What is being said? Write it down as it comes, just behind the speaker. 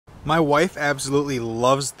My wife absolutely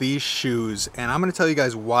loves these shoes, and I'm going to tell you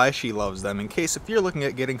guys why she loves them in case if you're looking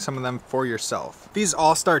at getting some of them for yourself. These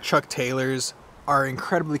All-Star Chuck Taylors are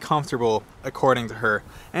incredibly comfortable according to her,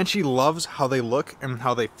 and she loves how they look and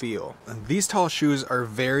how they feel. These tall shoes are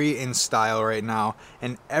very in style right now,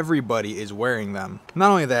 and everybody is wearing them.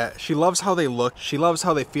 Not only that, she loves how they look, she loves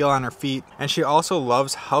how they feel on her feet, and she also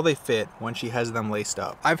loves how they fit when she has them laced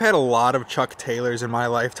up. I've had a lot of Chuck Taylors in my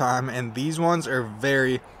lifetime, and these ones are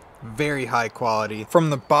very high quality.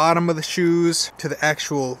 From the bottom of the shoes to the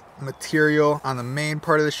actual material on the main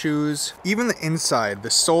part of the shoes, even the inside,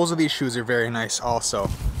 the soles of these shoes are very nice also.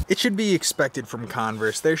 It should be expected from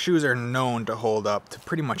Converse. Their shoes are known to hold up to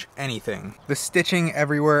pretty much anything. The stitching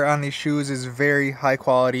everywhere on these shoes is very high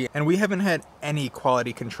quality, and we haven't had any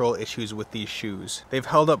quality control issues with these shoes. They've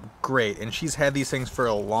held up great, and she's had these things for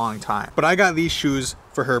a long time. But I got these shoes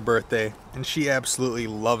for her birthday, and she absolutely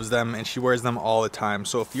loves them, and she wears them all the time.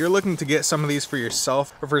 So if you're looking to get some of these for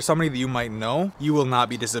yourself or for somebody that you might know, you will not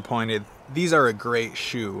be disappointed. These are a great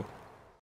shoe.